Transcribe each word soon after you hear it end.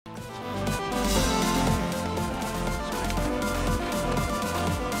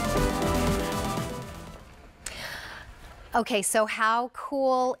Okay, so how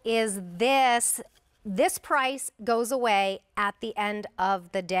cool is this? This price goes away at the end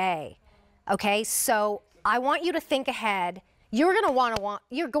of the day. Okay, so I want you to think ahead. You're going to want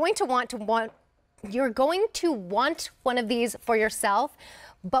one of these for yourself.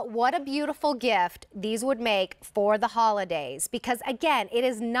 But what a beautiful gift these would make for the holidays, because again, it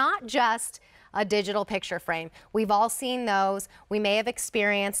is not just a digital picture frame. We've all seen those. We may have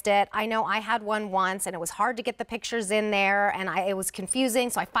experienced it. I know I had one once and it was hard to get the pictures in there, and it was confusing,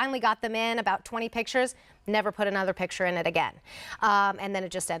 so I finally got them in, about 20 pictures, never put another picture in it again. And then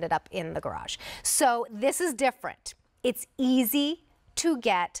it just ended up in the garage. So this is different. It's easy to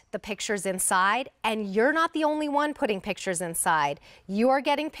get the pictures inside, and you're not the only one putting pictures inside. You are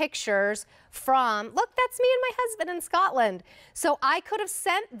getting pictures from, look, that's me and my husband in Scotland. So I could have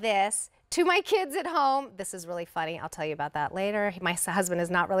sent this to my kids at home. This is really funny. I'll tell you about that later. My husband is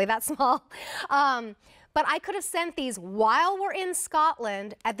not really that small. But I could have sent these while we're in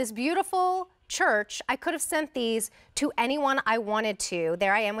Scotland at this beautiful church. I could have sent these to anyone I wanted to.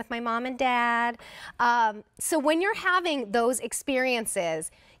 There I am with my mom and dad. So when you're having those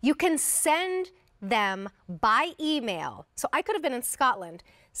experiences, you can send them by email. So I could have been in Scotland,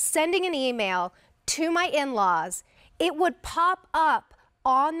 sending an email to my in-laws. It would pop up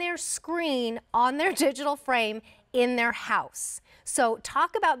on their screen, on their digital frame in their house. So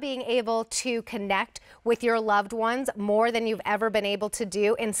talk about being able to connect with your loved ones more than you've ever been able to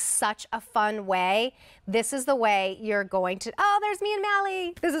do in such a fun way. This is the way you're going to, oh, there's me and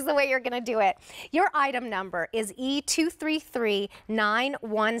Mally. This is the way you're gonna do it. Your item number is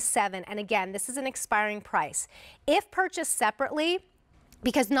E233917. And again, this is an expiring price. If purchased separately,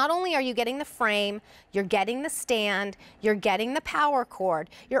 because not only are you getting the frame, you're getting the stand, you're getting the power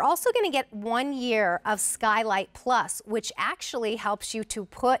cord, you're also going to get 1 year of Skylight Plus, which actually helps you to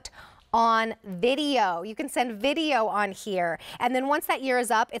put on video. You can send video on here. And then once that year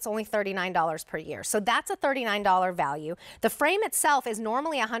is up, it's only $39 per year. So that's a $39 value. The frame itself is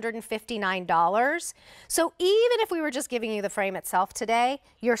normally $159. So even if we were just giving you the frame itself today,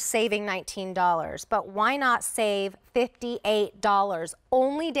 you're saving $19. But why not save $58?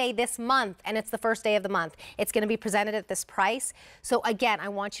 Only day this month, and it's the first day of the month. It's going to be presented at this price. So again, I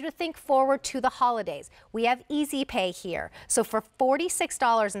want you to think forward to the holidays. We have Easy Pay here. So for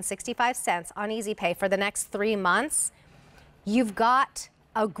 $46.65 on Easy Pay for the next 3 months, you've got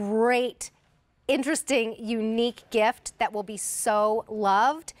a great, interesting, unique gift that will be so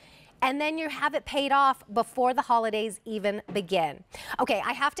loved. And then you have it paid off before the holidays even begin. Okay,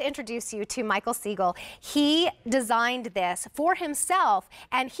 I have to introduce you to Michael Siegel. He designed this for himself,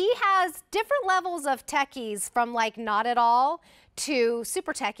 and he has different levels of techies, from like not at all to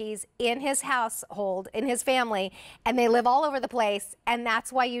super techies in his household, in his family, and they live all over the place, and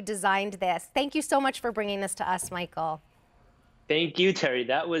that's why you designed this. Thank you so much for bringing this to us, Michael. Thank you, Terry.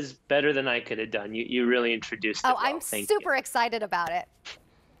 That was better than I could have done. You really introduced it well. I'm super excited about it.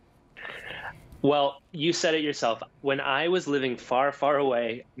 Well, you said it yourself. When I was living far, far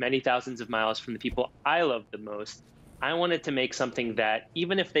away, many thousands of miles from the people I love the most, I wanted to make something that,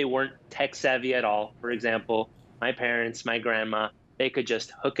 even if they weren't tech savvy at all, for example, my parents, my grandma, they could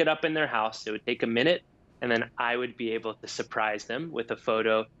just hook it up in their house. It would take a minute, and then I would be able to surprise them with a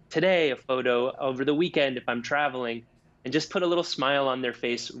photo today, a photo over the weekend if I'm traveling, and just put a little smile on their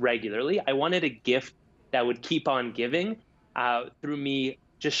face regularly. I wanted a gift that would keep on giving through me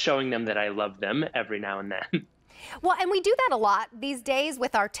just showing them that I love them every now and then. Well, and we do that a lot these days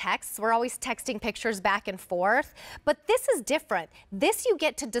with our texts. We're always texting pictures back and forth, but this is different. This, you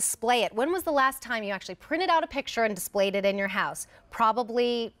get to display it. When was the last time you actually printed out a picture and displayed it in your house?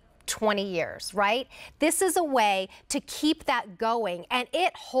 Probably 20 years, right? This is a way to keep that going, and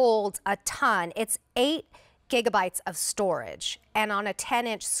it holds a ton. It's 8 gigabytes of storage, and on a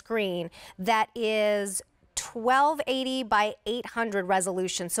 10-inch screen that is 1280 by 800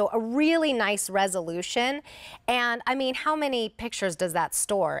 resolution, so a really nice resolution. And I mean, how many pictures does that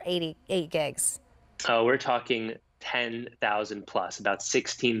store? 88 gigs. Oh, we're talking 10,000 plus, about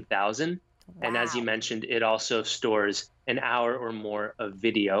 16,000. Wow. And as you mentioned, it also stores an hour or more of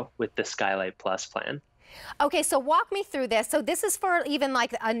video with the Skylight Plus plan. Okay, so walk me through this. So this is for even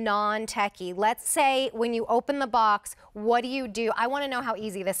like a non-techie. Let's say when you open the box, what do you do? I want to know how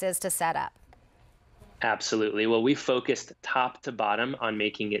easy this is to set up. Absolutely. Well, we focused top to bottom on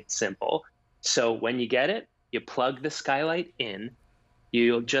making it simple. So when you get it, you plug the Skylight in.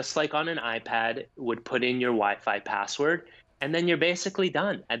 You, just like on an iPad, would put in your Wi-Fi password, and then you're basically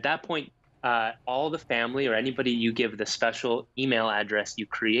done. At that point, all the family or anybody you give the special email address you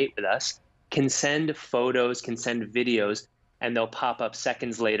create with us can send photos, can send videos, and they'll pop up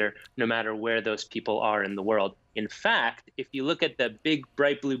seconds later, no matter where those people are in the world. In fact, if you look at the big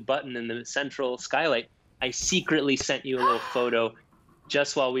bright blue button in the central skylight, I secretly sent you a little photo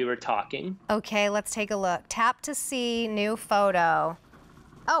just while we were talking. Okay, let's take a look. Tap to see new photo.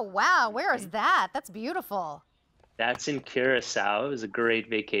 Oh, wow. Where is that? That's beautiful. That's in Curacao. It was a great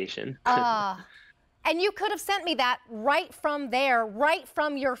vacation. And you could have sent me that right from there, right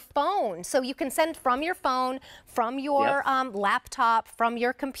from your phone. So you can send from your phone, from your laptop, from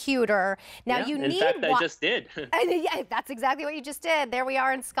your computer. Now you need. In fact, I just did. Yeah, that's exactly what you just did. There we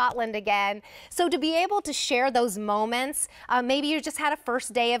are in Scotland again. So to be able to share those moments, maybe you just had a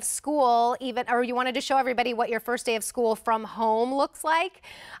first day of school, even, or you wanted to show everybody what your first day of school from home looks like.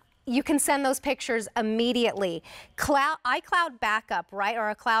 You can send those pictures immediately. iCloud backup, right, or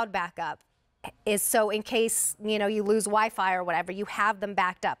a cloud backup is so in case, you know, you lose Wi-Fi or whatever, you have them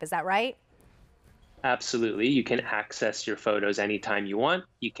backed up. Is that right? Absolutely. You can access your photos anytime you want.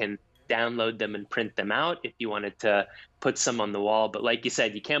 You can download them and print them out if you wanted to put some on the wall. But like you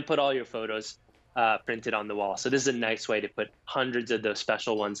said, you can't put all your photos printed on the wall. So this is a nice way to put hundreds of those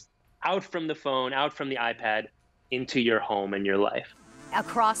special ones out from the phone, out from the iPad, into your home and your life.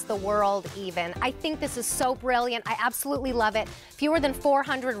 Across the world even. I think this is so brilliant. I absolutely love it. Fewer than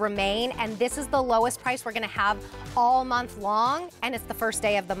 400 remain, and this is the lowest price we're gonna have all month long, and it's the first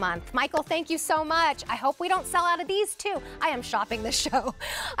day of the month. Michael, thank you so much. I hope we don't sell out of these too. I am shopping this show.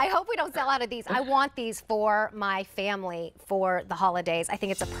 I hope we don't sell out of these. I want these for my family for the holidays. I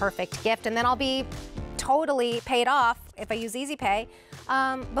think it's a perfect gift, and then I'll be totally paid off if I use Easy Pay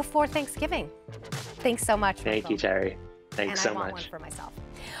before Thanksgiving. Thanks so much. Thank you, Terry. Thanks so much. And I want one for myself.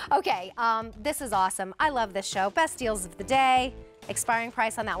 Okay, this is awesome. I love this show. Best deals of the day. Expiring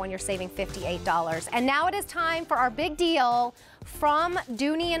price on that one, you're saving $58. And now it is time for our big deal from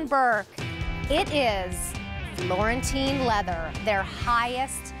Dooney & Bourke. It is Florentine leather, their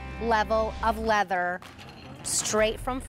highest level of leather, straight from